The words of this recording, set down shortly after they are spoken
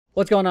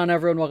What's going on,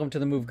 everyone? Welcome to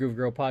the Move Groove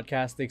Grow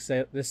podcast.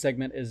 This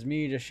segment is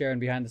me just sharing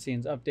behind the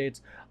scenes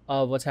updates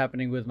of what's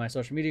happening with my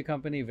social media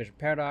company, Vision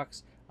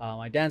Paradox,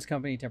 my dance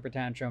company, Temper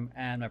Tantrum,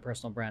 and my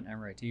personal brand,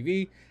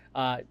 EmeroyTV.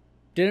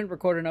 Didn't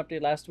record an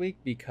update last week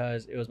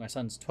because it was my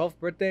son's 12th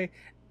birthday,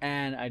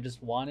 and I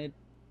just wanted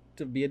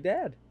to be a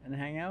dad and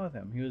hang out with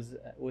him. He was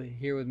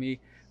here with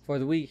me for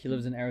the week. He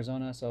lives in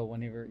Arizona, so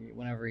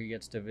whenever he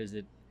gets to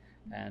visit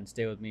and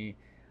stay with me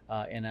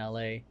in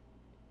LA,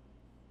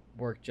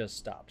 work just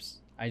stops.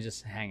 I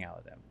just hang out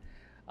with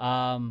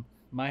him.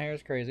 My hair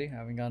is crazy. I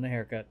haven't gotten a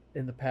haircut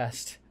in the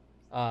past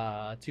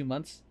 2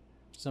 months.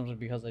 Sometimes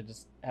because I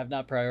just have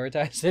not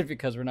prioritized it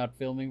because we're not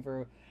filming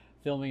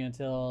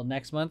until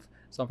next month.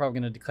 So I'm probably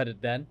gonna cut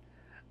it then.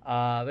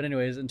 But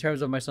anyways, in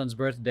terms of my son's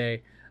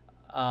birthday,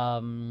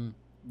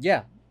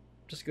 yeah,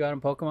 just go out on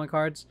Pokemon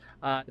cards.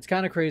 It's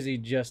kind of crazy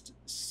just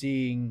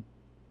seeing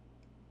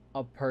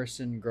a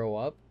person grow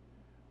up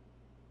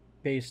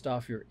based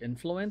off your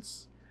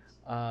influence,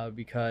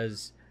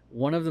 because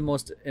one of the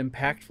most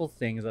impactful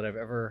things that I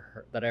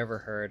ever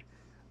heard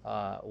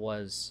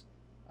was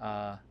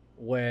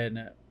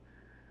when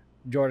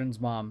Jordan's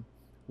mom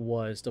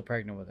was still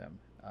pregnant with him.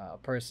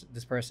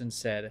 This person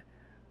said,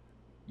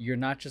 "You're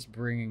not just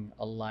bringing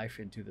a life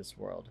into this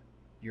world;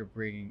 you're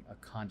bringing a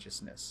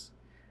consciousness."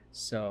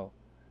 So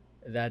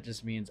that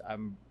just means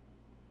I'm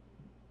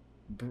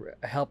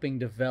helping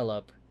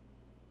develop,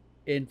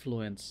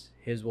 influence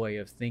his way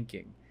of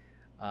thinking,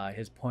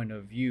 his point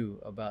of view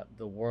about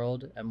the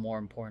world, and more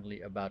importantly,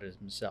 about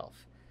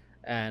himself.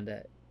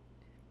 And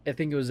I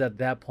think it was at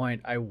that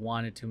point I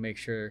wanted to make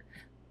sure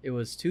it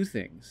was two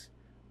things.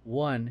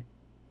 One,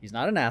 he's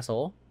not an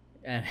asshole,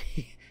 and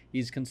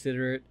he's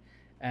considerate,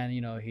 and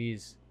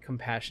he's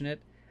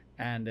compassionate.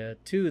 And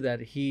two,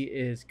 that he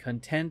is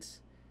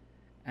content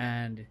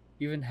and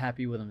even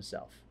happy with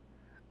himself.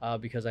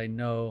 Because I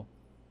know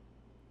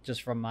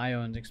just from my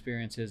own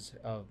experiences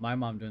of my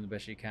mom doing the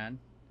best she can,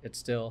 it's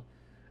still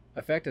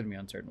affected me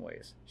in certain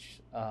ways.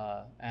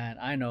 And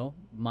I know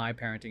my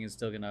parenting is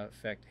still going to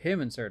affect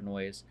him in certain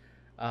ways.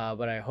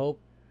 But I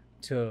hope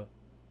to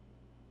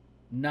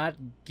not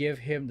give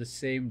him the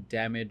same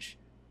damage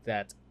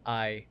that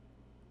I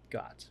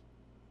got.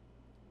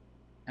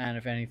 And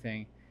if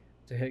anything,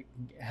 to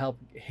help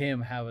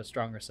him have a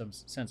stronger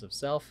sense of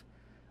self.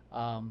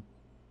 Um,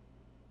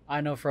 I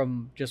know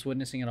from just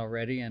witnessing it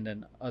already and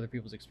then other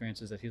people's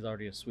experiences that he's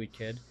already a sweet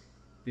kid.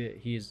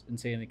 He's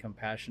insanely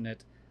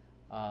compassionate,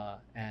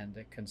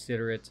 and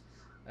considerate,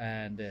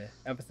 and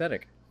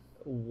empathetic.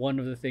 One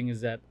of the things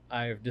that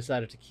I've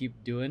decided to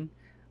keep doing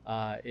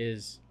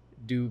is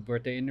do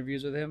birthday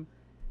interviews with him.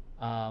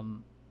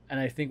 And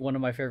I think one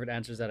of my favorite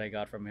answers that I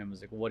got from him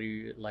was like, "What do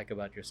you like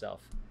about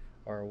yourself?"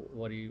 Or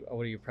what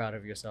are you proud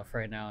of yourself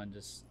right now?" And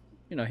just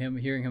him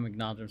hearing him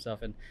acknowledge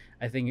himself, and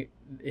I think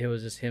it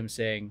was just him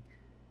saying,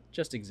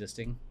 "Just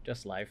existing,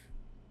 just life."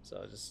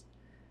 So just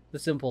the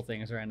simple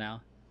things right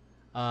now.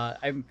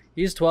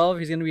 He's 12.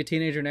 He's gonna be a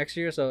teenager next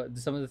year. So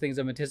some of the things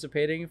I'm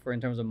anticipating for in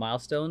terms of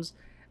milestones,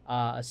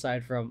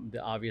 aside from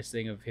the obvious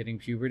thing of hitting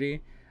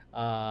puberty,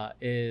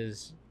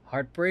 is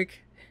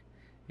heartbreak,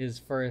 his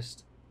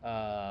first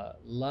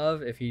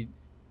love, if he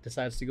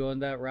decides to go in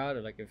that route,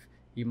 or like if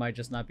he might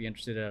just not be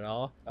interested at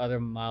all. Other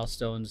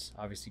milestones,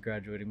 obviously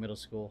graduating middle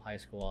school, high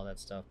school, all that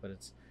stuff.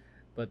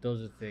 But those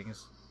are the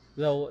things.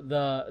 Though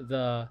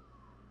the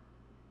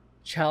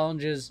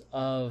challenges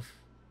of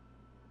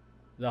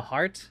the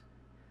heart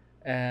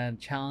and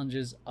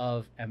challenges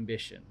of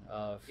ambition.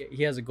 Of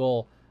He has a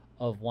goal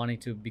of wanting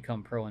to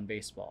become pro in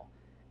baseball,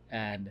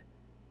 and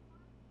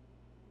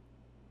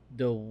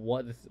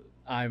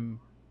I'm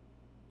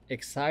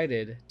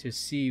excited to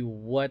see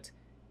what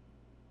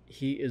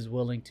he is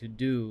willing to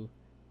do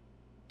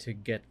to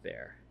get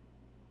there,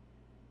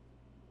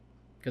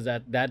 because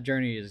that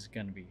journey is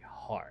going to be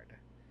hard.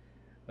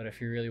 But if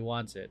he really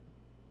wants it,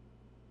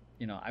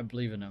 I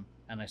believe in him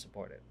and I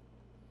support it.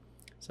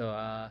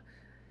 So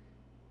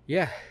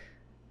yeah,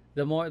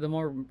 the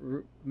more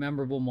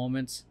memorable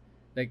moments,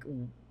 like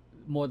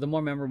the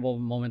more memorable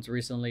moments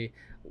recently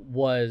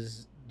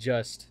was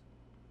just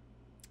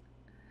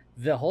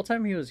the whole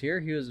time he was here.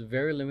 He was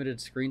very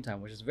limited screen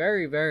time, which is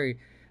very, very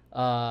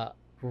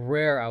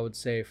rare, I would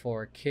say,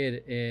 for a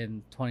kid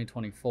in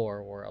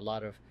 2024, where a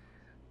lot of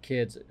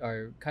kids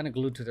are kind of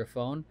glued to their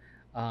phone.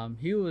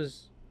 He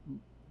was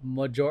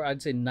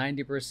I'd say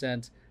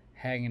 90%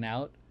 hanging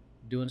out,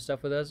 doing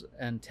stuff with us,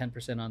 and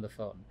 10% on the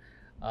phone.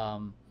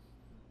 um,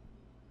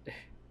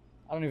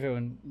 I don't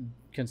even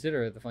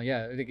consider it the phone.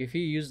 Yeah, like if he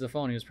used the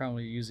phone, he was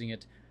probably using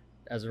it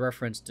as a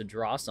reference to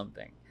draw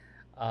something.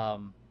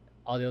 All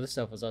the other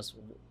stuff was us.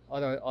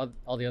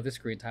 All the other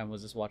screen time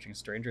was just watching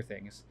Stranger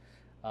Things,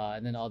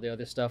 and then all the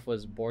other stuff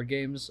was board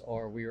games,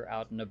 or we were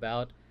out and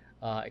about,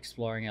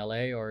 exploring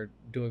LA, or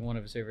doing one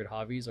of his favorite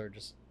hobbies, or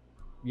just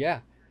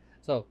yeah.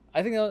 So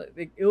I think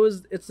it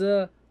was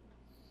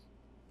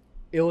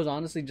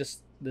honestly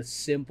just the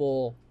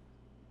simple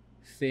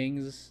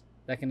things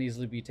that can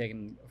easily be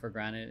taken for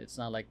granted. It's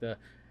not like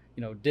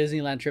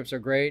Disneyland trips are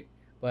great,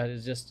 but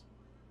it's just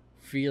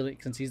feeling,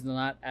 since he's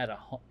not at a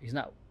home, he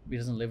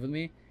doesn't live with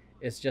me.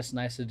 It's just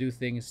nice to do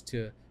things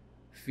to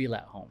feel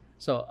at home.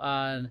 So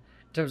in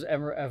terms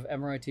of,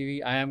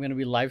 EmeroyTV, I am going to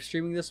be live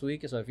streaming this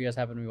week. So if you guys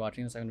happen to be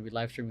watching this, I'm going to be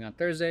live streaming on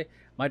Thursday.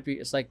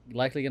 It's like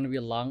likely going to be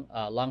a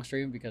long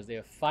stream because they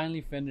have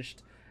finally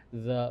finished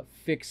the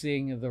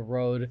fixing the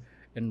road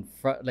in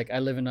front. Like I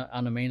live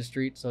on a main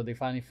street, so they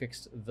finally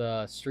fixed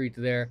the street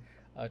there.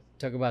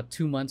 Took about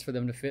 2 months for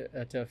them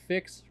to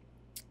fix.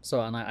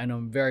 So and I know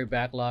I'm very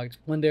backlogged.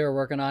 When they were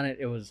working on it,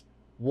 it was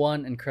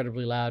one,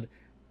 incredibly loud.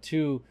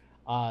 Two,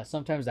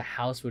 sometimes the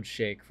house would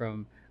shake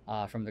from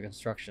the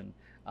construction.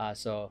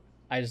 So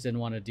I just didn't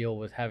want to deal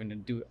with having to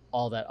do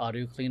all that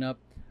audio cleanup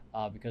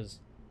because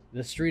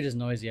the street is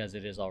noisy as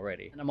it is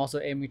already. And I'm also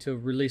aiming to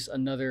release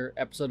another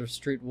episode of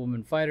Street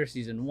Woman Fighter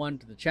Season 1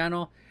 to the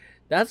channel.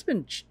 That's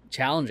been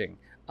challenging.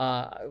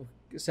 I've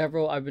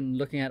been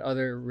looking at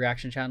other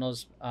reaction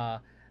channels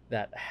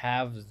that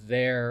have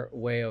their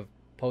way of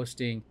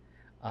posting,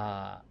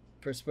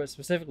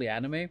 specifically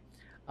anime,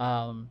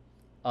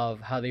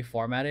 of how they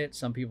format it.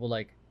 Some people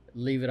like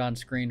leave it on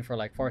screen for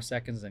like 4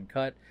 seconds and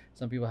cut.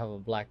 Some people have a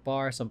black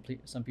bar. Some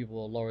people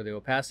will lower the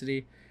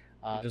opacity.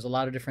 There's a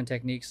lot of different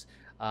techniques.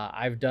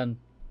 I've done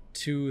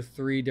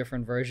 2-3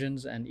 different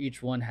versions, and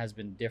each one has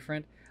been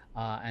different.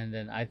 And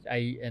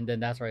then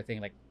that's where I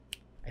think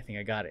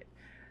I got it.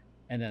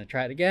 And then I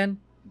try it again.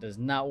 It does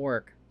not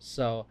work.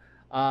 So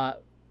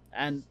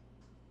and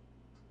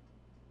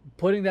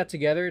putting that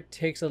together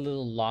takes a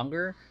little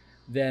longer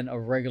than a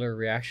regular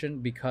reaction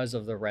because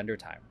of the render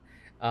time.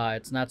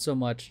 It's not so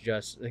much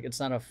just like, it's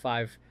not a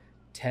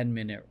 5-10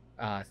 minute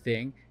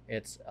thing.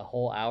 It's a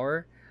whole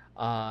hour,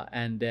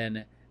 and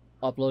then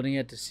uploading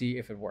it to see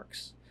if it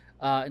works.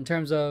 In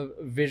terms of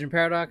Vision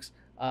Paradox,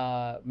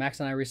 Max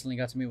and I recently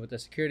got to meet with a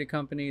security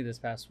company this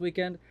past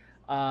weekend.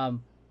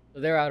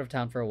 They're out of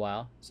town for a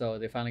while, so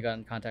they finally got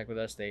in contact with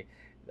us.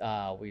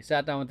 We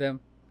sat down with them,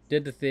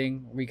 did the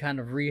thing. We kind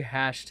of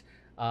rehashed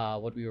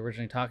what we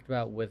originally talked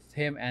about with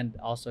him and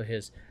also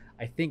his,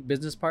 I think,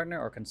 business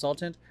partner or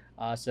consultant.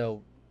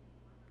 So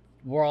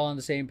we're all on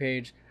the same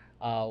page.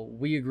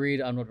 We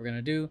agreed on what we're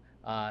gonna do,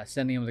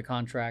 sending him the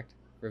contract,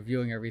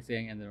 reviewing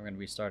everything, and then we're gonna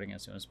be starting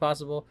as soon as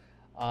possible.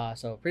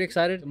 So pretty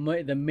excited.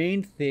 The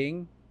main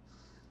thing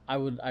I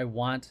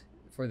want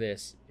for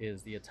this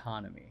is the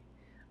autonomy,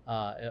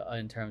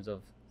 in terms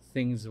of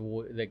things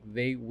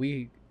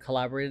we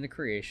collaborate in the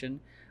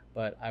creation,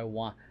 but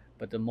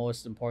the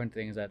most important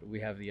thing is that we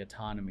have the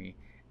autonomy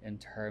in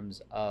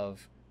terms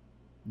of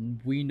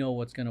we know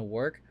what's gonna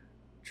work,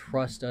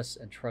 trust us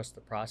and trust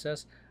the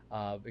process.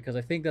 Because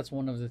I think that's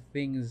one of the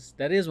things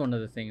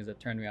that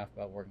turned me off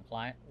about working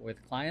with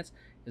clients,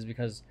 is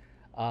because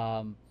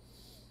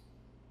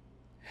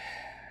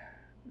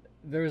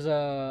there's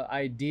a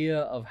idea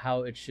of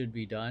how it should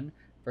be done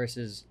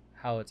versus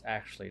how it's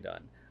actually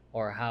done,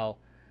 or how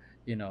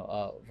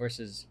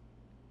versus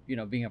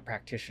being a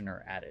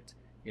practitioner at it.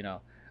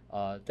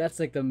 That's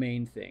like the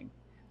main thing.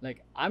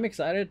 Like I'm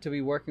excited to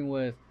be working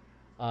with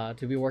a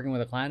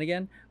client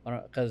again,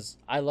 because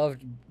I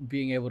loved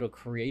being able to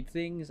create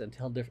things and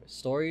tell different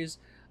stories.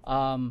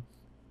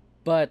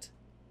 But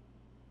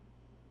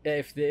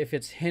if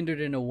it's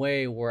hindered in a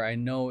way where I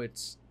know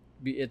it's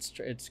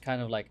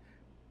kind of like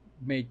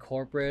made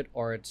corporate,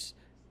 or it's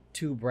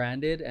too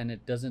branded and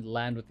it doesn't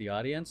land with the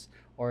audience,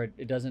 or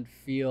it doesn't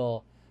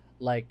feel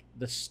like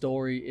the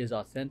story is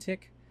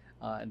authentic,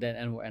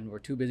 and we're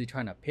too busy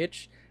trying to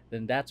pitch,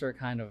 then that's where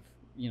kind of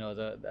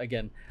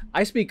again,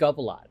 I speak up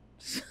a lot.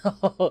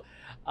 So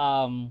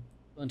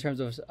in terms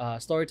of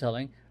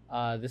storytelling,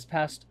 this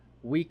past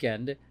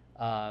weekend,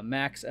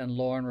 Max and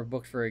Lauren were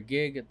booked for a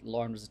gig.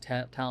 Lauren was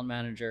a talent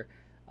manager.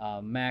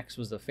 Max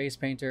was the face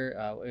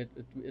painter.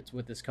 It's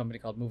with this company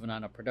called Moving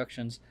On Up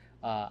Productions.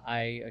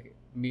 Max,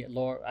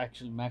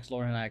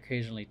 Lauren, and I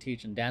occasionally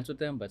teach and dance with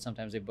them, but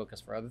sometimes they book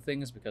us for other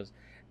things because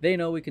they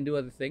know we can do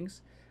other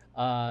things.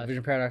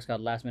 Vision Paradox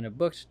got last minute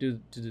booked to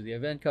do the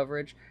event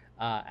coverage,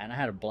 and I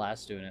had a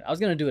blast doing it. I was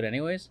gonna do it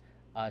anyways,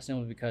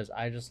 simply because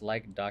I just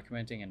like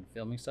documenting and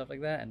filming stuff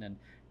like that, and then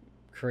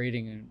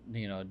creating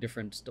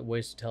different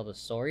ways to tell the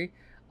story.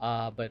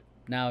 But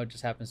now it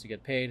just happens to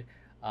get paid.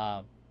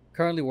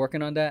 Currently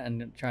working on that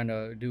and trying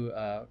to do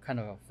a kind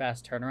of a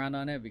fast turnaround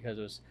on it because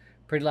it was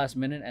pretty last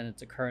minute and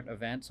it's a current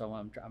event. So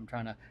I'm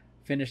trying to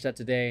finish that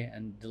today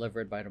and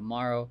deliver it by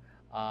tomorrow.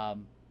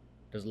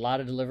 There's a lot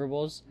of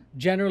deliverables.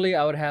 Generally,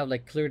 I would have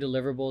like clear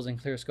deliverables and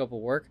clear scope of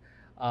work,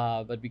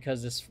 but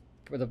because this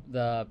for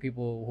the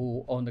people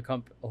who own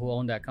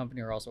that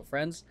company are also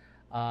friends,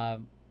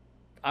 I'm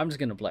just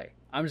gonna play.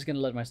 I'm just gonna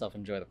let myself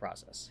enjoy the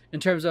process.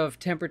 In terms of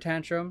Temper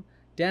Tantrum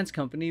dance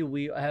company,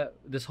 we have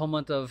this whole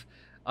month of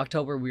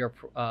October we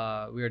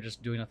are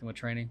just doing nothing but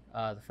training.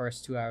 The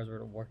first 2 hours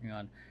we're working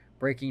on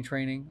breaking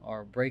training,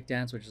 or break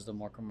dance, which is the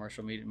more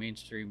commercial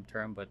mainstream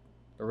term, but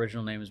the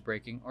original name is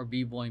breaking, or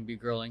b-boying,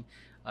 b-girling,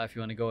 if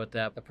you want to go with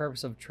that. The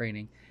purpose of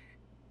training,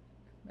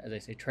 as I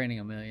say training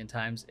a million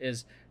times,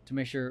 is to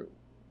make sure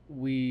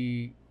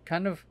we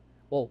kind of,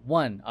 well,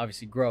 one,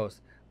 obviously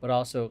growth, but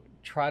also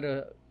try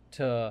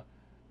to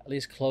at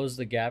least close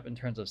the gap in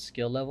terms of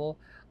skill level.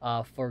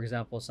 For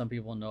example, some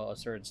people know a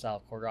certain style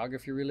of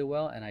choreography really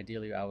well, and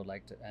ideally, I would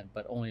like to,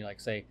 but only like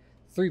say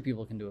 3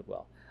 people can do it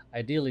well.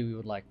 Ideally, we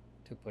would like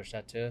to push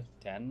that to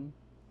 10,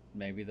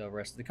 maybe the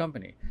rest of the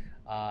company,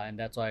 and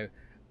that's why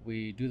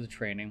we do the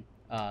training.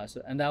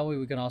 And that way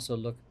we can also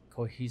look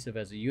cohesive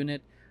as a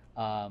unit.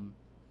 Um,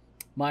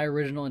 my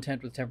original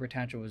intent with Temper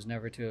Tantrum was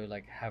never to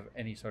like have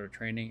any sort of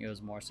training. It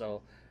was more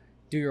so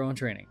do your own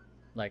training,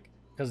 like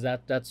because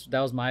that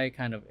was my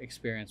kind of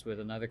experience with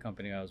another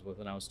company I was with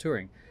when I was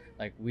touring.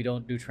 Like we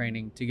don't do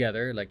training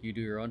together. Like you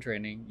do your own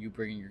training, you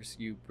bring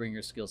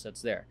your skill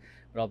sets there.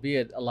 But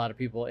albeit a lot of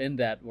people in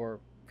that were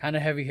kind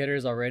of heavy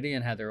hitters already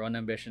and had their own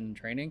ambition and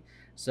training.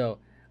 So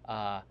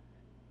uh,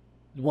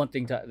 one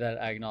thing that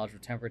I acknowledge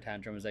with Temper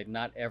Tantrum is like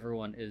not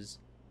everyone is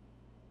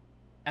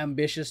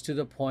ambitious to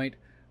the point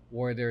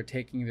where they're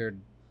taking their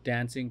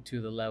dancing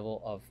to the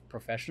level of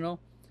professional,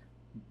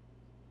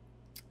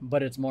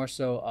 but it's more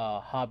so a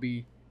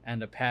hobby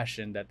and a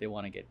passion that they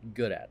want to get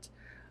good at.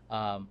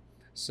 Um,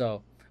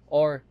 so,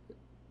 or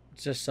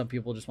just some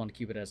people just want to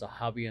keep it as a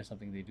hobby and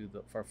something they do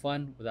for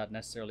fun without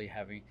necessarily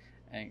having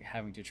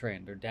to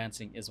train. Their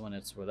dancing is when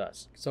it's with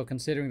us. So,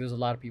 considering there's a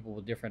lot of people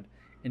with different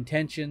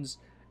intentions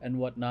and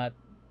whatnot,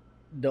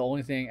 the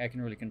only thing I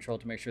can really control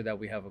to make sure that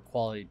we have a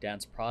quality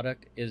dance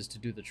product is to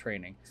do the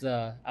training.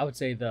 I would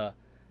say the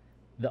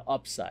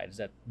upside is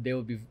that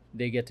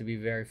they get to be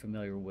very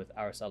familiar with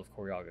our style of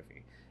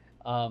choreography.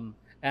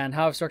 And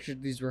how I've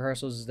structured these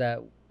rehearsals is that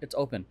it's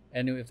open,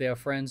 and if they have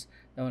friends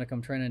that want to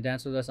come train and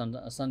dance with us on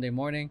a Sunday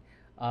morning,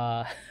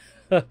 uh,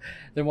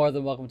 they're more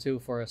than welcome to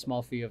for a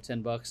small fee of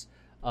 $10,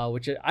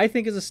 which I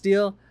think is a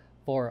steal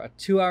for a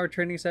 2-hour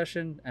training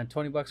session and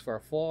 $20 for a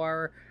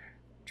 4-hour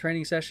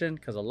training session.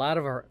 Because a lot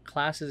of our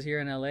classes here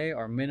in LA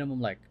are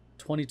minimum like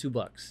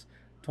 $22,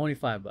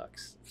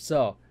 $25.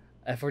 So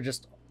for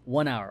just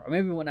 1 hour or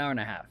maybe 1 hour and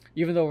a half,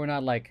 even though we're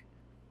not like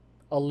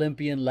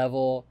Olympian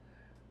level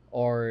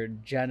or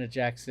Janet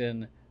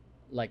Jackson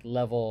like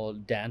level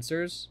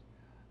dancers,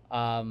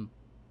 um,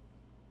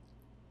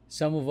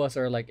 some of us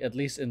are like at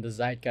least in the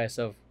zeitgeist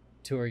of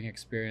touring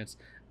experience,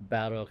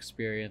 battle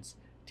experience,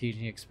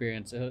 teaching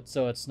experience.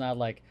 So it's not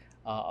like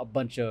a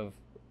bunch of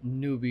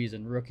newbies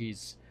and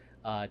rookies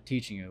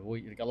teaching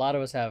you. Like, a lot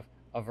of us have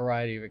a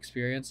variety of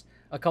experience.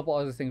 A couple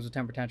other things with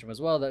Temper Tantrum as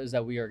well, that is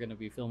that we are going to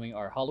be filming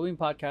our Halloween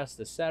podcast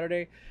this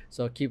Saturday,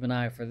 so keep an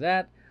eye for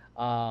that.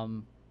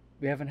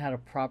 We haven't had a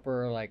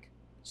proper like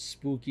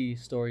spooky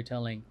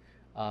storytelling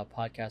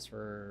podcast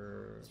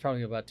for it's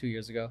probably about 2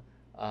 years ago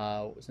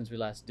since we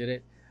last did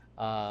it,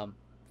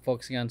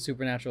 focusing on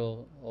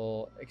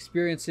supernatural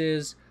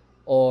experiences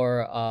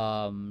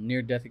or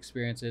near-death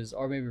experiences,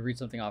 or maybe read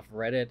something off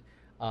Reddit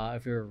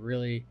if you're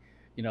really,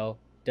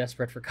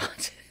 desperate for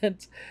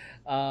content.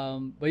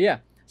 But yeah,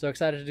 so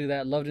excited to do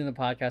that. Love doing the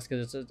podcast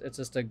because it's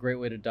just a great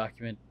way to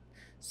document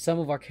some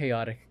of our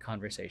chaotic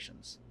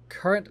conversations.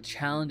 Current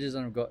challenges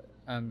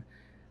I'm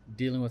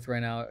dealing with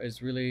right now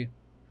is really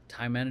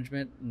time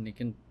management, and you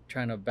can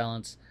trying to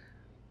balance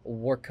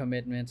work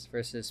commitments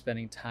versus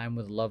spending time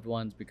with loved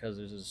ones because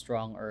there's a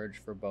strong urge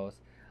for both.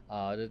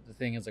 The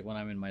thing is, like when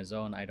I'm in my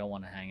zone, I don't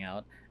want to hang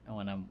out, and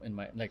when I'm in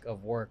my like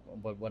of work,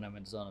 but when I'm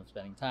in the zone of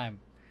spending time,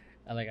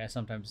 and like I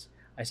sometimes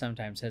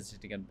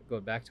hesitate to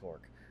go back to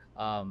work.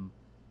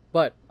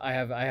 But I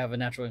have a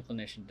natural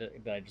inclination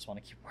that I just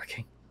want to keep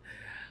working.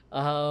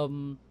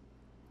 Um,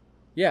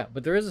 yeah,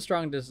 but there is a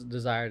strong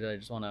desire that I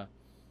just want to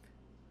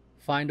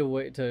find a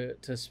way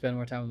to spend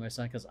more time with my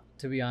son, because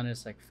to be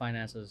honest, like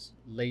finances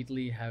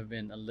lately have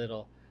been a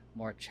little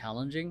more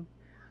challenging.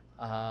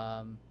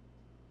 um,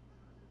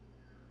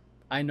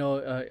 I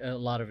know a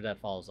lot of that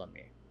falls on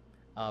me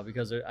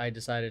because I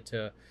decided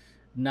to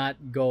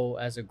not go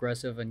as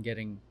aggressive in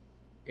getting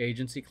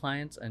agency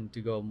clients and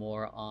to go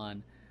more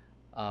on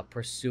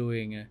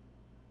pursuing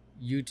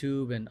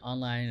YouTube and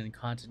online and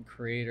content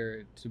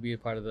creator to be a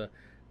part of the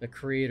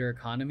creator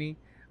economy.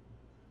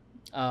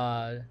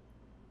 uh,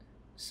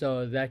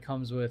 So that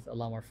comes with a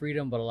lot more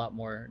freedom, but a lot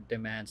more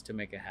demands to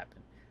make it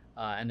happen.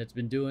 And it's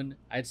been doing,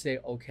 I'd say,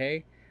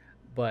 okay.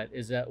 But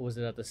was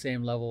it at the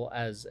same level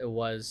as it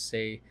was,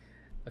 say,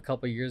 a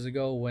couple of years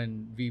ago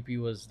when VP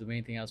was the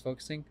main thing I was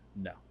focusing?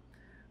 No.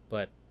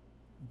 But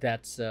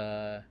that's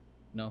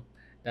no,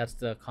 that's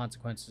the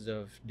consequences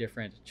of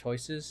different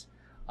choices.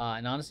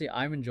 And honestly,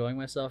 I'm enjoying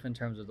myself in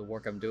terms of the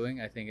work I'm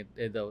doing. I think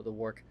the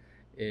work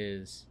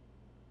is,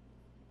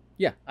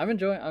 yeah, I'm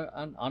enjoying.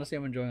 Honestly,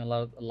 I'm enjoying a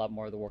lot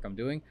more of the work I'm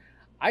doing.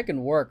 I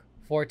can work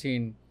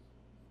 14.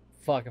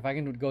 Fuck, if I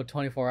can go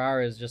 24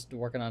 hours just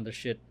working on the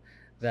shit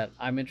that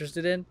I'm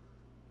interested in,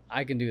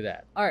 I can do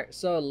that. All right,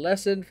 so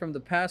lesson from the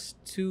past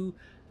 2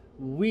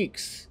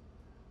 weeks.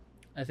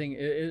 I think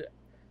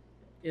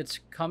it's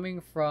coming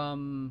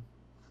from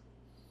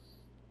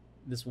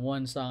this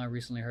one song I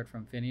recently heard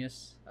from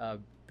Phineas,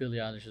 Billie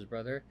Eilish's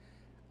brother.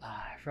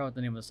 I forgot what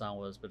the name of the song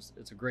was, but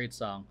it's a great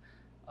song.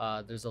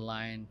 There's a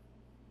line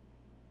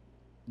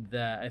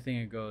that I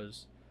think it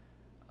goes,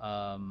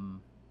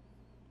 um,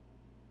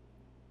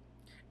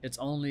 "It's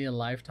only a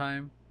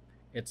lifetime.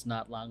 It's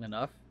not long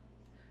enough."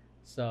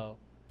 So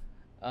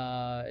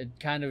it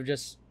kind of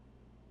just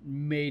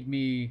made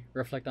me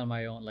reflect on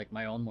my own, like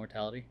my own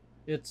mortality.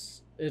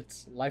 It's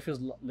life is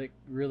like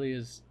really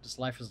is just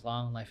life is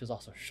long, life is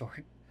also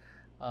short.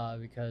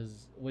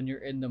 Because when you're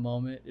in the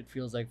moment, it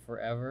feels like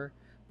forever,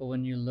 but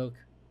when you look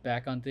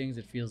back on things,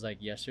 it feels like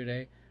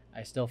yesterday.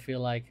 I still feel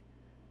like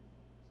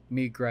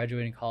me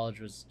graduating college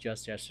was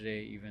just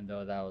yesterday, even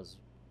though that was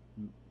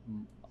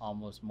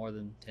almost more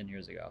than 10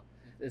 years ago.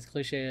 As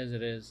cliche as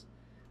it is,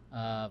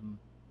 um,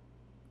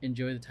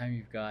 enjoy the time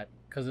you've got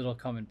because it'll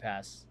come and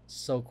pass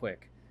so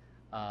quick.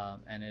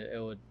 And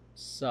it would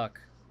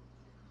suck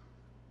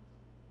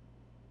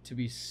to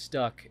be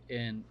stuck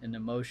in an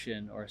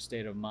emotion or a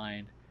state of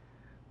mind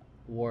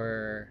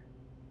where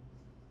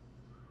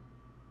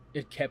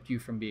it kept you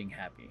from being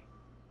happy.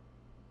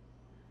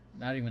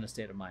 Not even a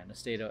state of mind, a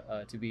state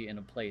of to be in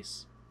a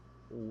place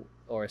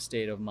or a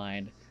state of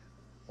mind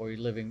or you're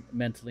living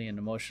mentally and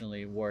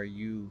emotionally where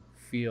you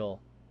feel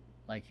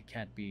like you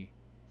can't be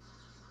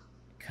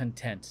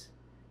content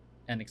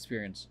and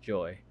experience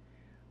joy,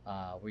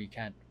 where you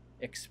can't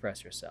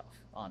express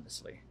yourself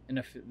honestly. And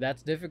if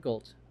that's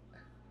difficult,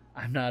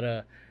 I'm not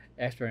a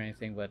expert or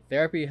anything, but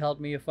therapy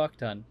helped me a fuck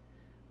ton.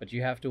 But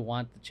you have to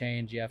want the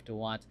change, you have to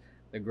want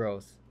the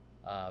growth,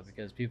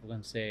 because people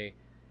can say,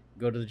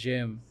 go to the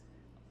gym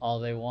all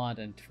they want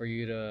and for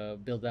you to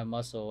build that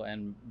muscle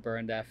and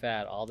burn that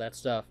fat, all that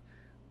stuff.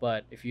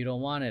 But if you don't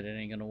want it, it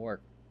ain't gonna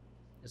work.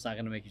 It's not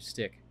gonna make you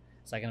stick.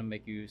 It's not gonna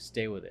make you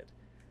stay with it,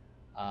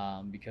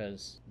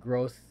 because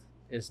growth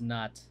is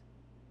not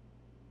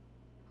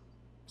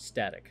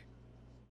static.